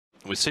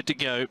We're set to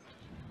go.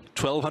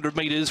 1,200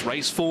 metres,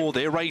 race 4,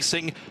 they're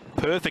racing.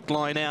 Perfect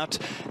line out.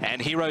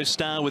 And Hero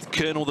Star with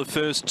Colonel the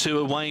first two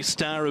away.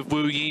 Star of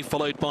Wuyi,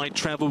 followed by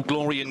Travel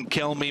Glory and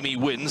Kalmimi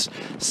wins.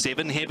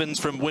 Seven Heavens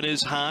from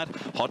Winner's Heart.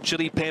 Hot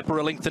Chili Pepper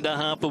a length and a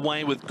half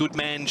away with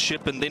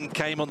Goodmanship, and then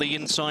came on the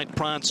inside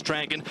Prance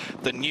Dragon.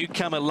 The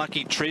newcomer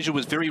Lucky Treasure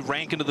was very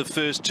rank into the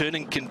first turn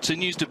and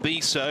continues to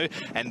be so.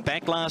 And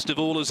back last of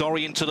all is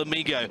Oriental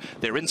Amigo.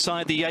 They're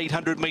inside the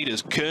 800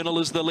 metres. Colonel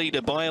is the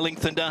leader by a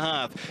length and a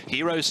half.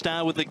 Hero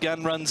Star with the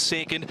gun run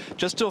second.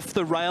 Just off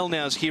the rail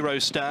now is Hero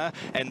Star.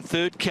 And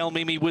third,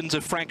 Kalmimi wins a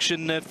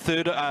fraction,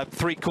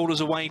 three quarters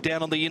away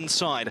down on the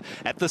inside.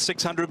 At the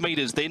 600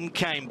 metres, then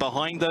came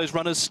behind those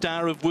runners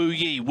Star of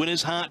Wuyi,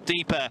 Winner's Heart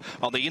deeper.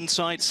 On the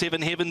inside,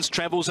 Seven Heavens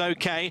travels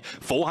okay.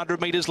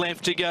 400 metres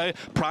left to go.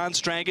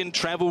 Prance Dragon,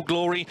 Travel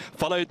Glory,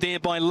 followed there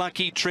by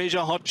Lucky Treasure,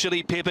 Hot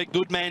Chili Pepper,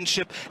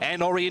 Goodmanship,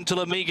 and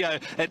Oriental Amigo.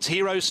 It's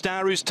Hero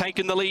Star who's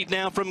taken the lead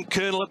now from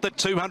Colonel at the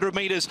 200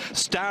 metres.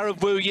 Star of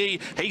Wuyi,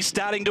 he's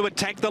starting to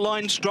attack the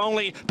line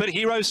strongly, but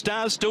Hero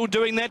Star's still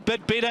doing that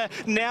bit better.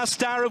 Now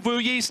Star of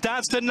Wuyi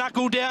starts to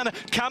knuckle down,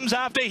 comes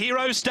after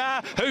Hero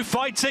Star, who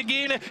fights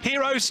again.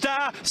 Hero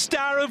Star,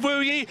 Star of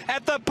Wuyi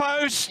at the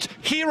post.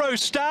 Hero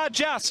Star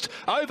just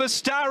over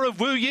Star of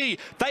Wuyi.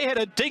 They had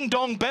a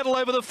ding-dong battle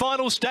over the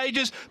final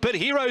stages, but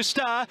Hero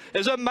Star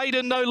is a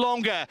maiden no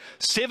longer.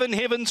 Seven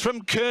Heavens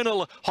from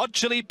Colonel. Hot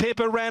Chili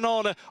Pepper ran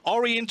on.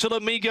 Oriental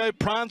Amigo,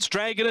 Prance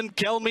Dragon and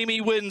Kalmimi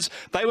wins.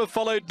 They were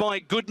followed by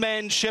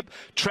Goodmanship,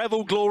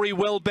 Travel Glory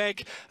well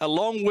back,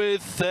 along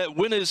with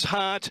Winner's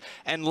Heart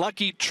and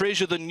Lucky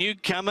Treasure, the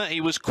newcomer.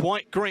 He was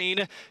quite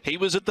green. He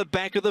was at the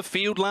back of the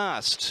field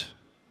last.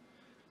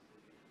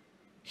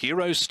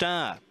 Hero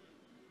Star,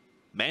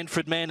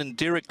 Manfred Man and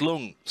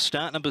Leung.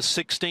 Start number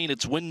 16,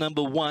 it's win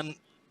number 1.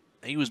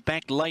 He was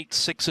back late,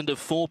 6 into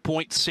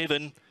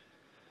 4.7.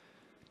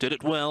 Did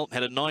it well,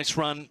 had a nice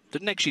run.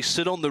 Didn't actually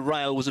sit on the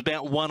rail, was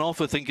about one off,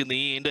 I think, in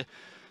the end.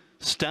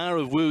 Star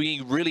of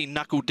Wuyi really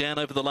knuckled down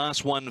over the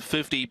last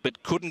 150,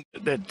 but couldn't.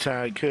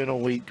 That Colonel,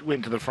 we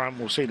went to the front,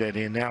 we'll see that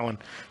here now, and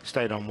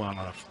stayed on well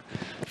enough.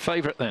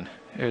 Favourite then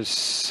is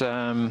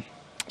Star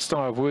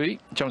of Wuyi,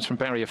 jumps from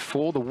barrier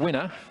 4. The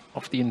winner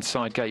off the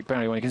inside gate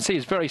barrier 1. You can see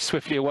he's very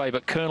swiftly away,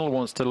 but Colonel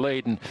wants to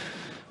lead and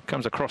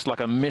comes across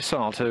like a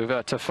missile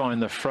to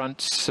find the front.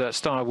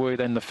 Star of Wuyi,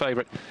 then the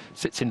favourite,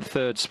 sits in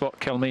third spot.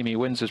 Kalmimi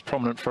wins, is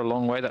prominent for a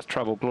long way. That's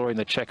Travel Glory in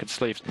the checkered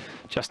sleeves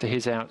just to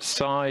his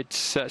outside.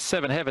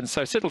 Seven Heavens,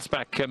 so settles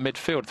back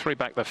midfield, 3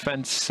 back the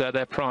fence.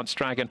 They're Prance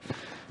Dragon.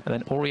 And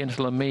then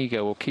Oriental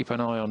Amigo, will keep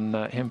an eye on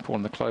him for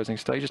in the closing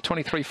stages.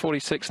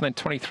 23.46 and then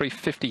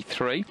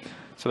 23.53.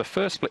 So the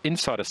first split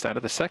inside a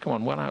standard, the second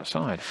one well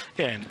outside.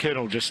 Yeah, and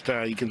Colonel just,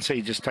 you can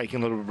see, just taking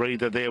a little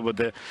breather there with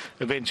the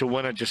eventual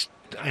winner just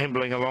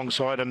ambling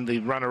alongside him. The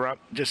runner-up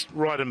just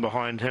right in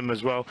behind him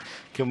as well.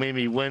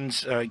 Kalmimi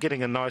wins,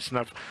 getting a nice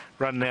enough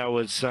run now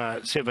is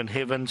Seven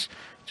Heavens,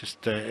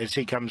 just as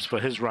he comes for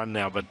his run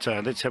now. But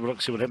let's have a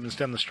look, see what happens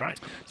down the straight.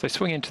 So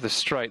swing into the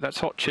straight. That's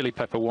Hot Chili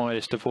Pepper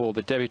widest of all.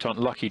 The debutant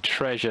Lucky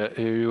Treasure,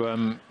 who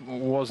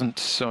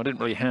didn't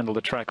really handle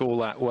the track all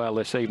that well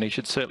this evening. He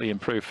should certainly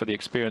improve for the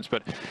experience.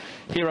 But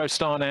Hero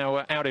Star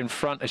now out in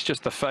front. It's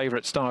just the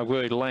favourite Star of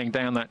Wuyi laying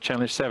down that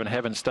challenge. Seven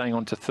Heavens staying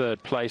on to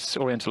third place.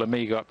 Oriental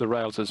Amigo up the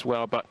rails as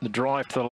well. But the drive to the